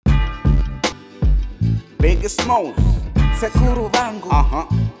Biggie Smoz, Sekuru Wangu,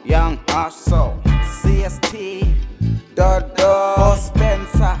 Young Hustle, CST, Dodo, Boss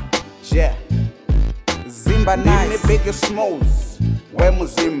Spencer, yeah. Zimba Ndine Nice, Biggie Smoz, we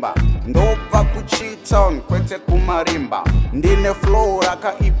muzimba ndobva kuchitown kwete kumarimba ndine flow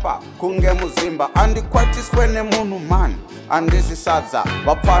rakaipa kunge muzimba andikwatiswe nemunhu man andisi sadza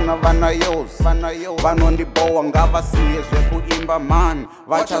vapfana vanayos vanondibowa ngavasiye zvekuimba man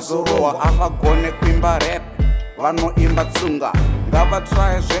vachazorowa avagone kuimba rap vanoimba tsunga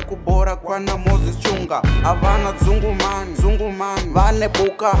ngavatraye zvekubora kwana Moses Chunga avana dzungumani vane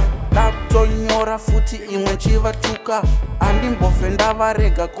buka datonyora futi imwe nchivatuka andimbofe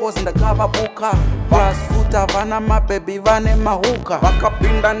ndavarega kozi ndakavabuka plus futi avana mabebi vane mahuka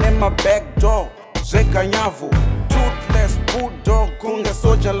vakapinda nemabackdoor zveganyavu toothless bulldog kunge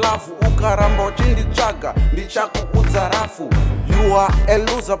soja lafu ukaramba uchinditsvaga ndichakuudza rafu you are a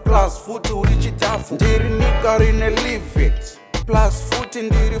loser plus futi uri chitafu ndiri nika rine live it plus futi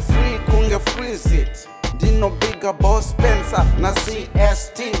ndiri free kunge freeze it ndino bigger Boss Spencer na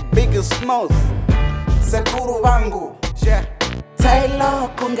CST Biggie Smoz Sekuru Wangu yeah. Taylor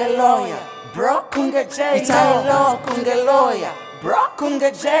kunge lawyer, bro kunge J-Lo, Taylor kunge lawyer, bro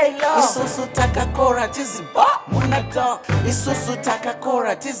kunge J-Lo, isusu takakora tiziba munato, isusu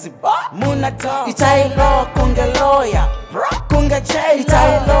takakora tiziba munato, Taylor kunge lawyer, bro kunge J-Lo,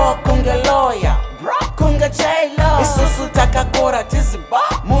 Taylor kunge lawyer, bro kunge J-Lo, isusu takakora tiziba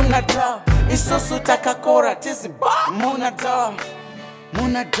munato, isusu takakora tiziba munato.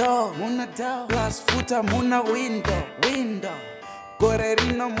 Munado, plus futa muna window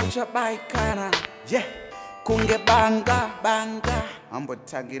Gorerino muchabaikana, yeah kunge banga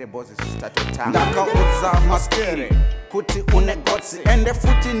ambotangire bosses statotanga ndakaudza maskere kuti une gotsi ende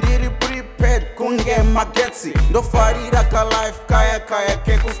futi ndiri prepared kunge magetsi ndofarira ka life kaya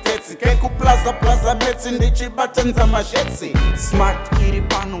kekustetsi kekuplaza metsi ndichibatanza mashetsi smart iri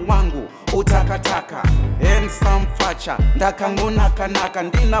pano wangu utakataka handsome facha ndakangonaka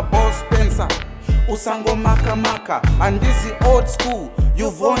ndina Boss Spencer usangomaka andisi old school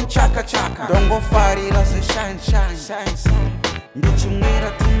you've won chaka ndongofarira shine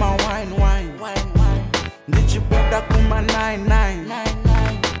ndichimwira tuma wine ndichibuda kuma 99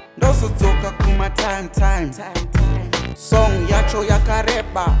 ndozodzoka kuma time song yacho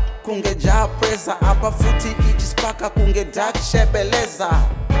yakareba kunge japreza apa futi ichispaka kunge dark shebeleza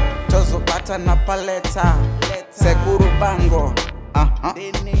tozobata na paleta Sekuru Bango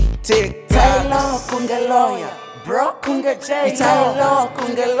Taylor kunge lawyer, bro kunge J-Lo, Taylor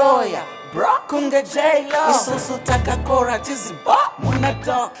kunge lawyer, bro kunge J-Lo, isusu takakora tiziba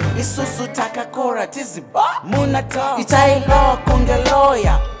munato, isusu takakora tiziba munato, Taylor kunge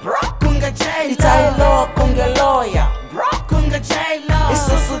lawyer, bro kunge J-Lo, Taylor kunge lawyer, bro kunge J-Lo,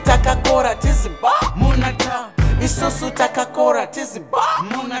 isusu takakora tiziba munato, isusu takakora tiziba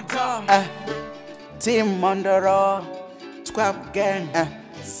munato. Team Mhondoro, Squab Gang,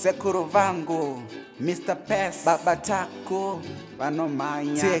 Sekuru Wangu, Mr. Pest, Babatako,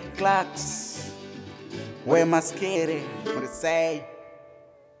 Vanomanya, T-Clacks, We Maskere, what to say,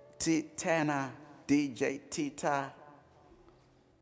 T-Tena, DJ Tita.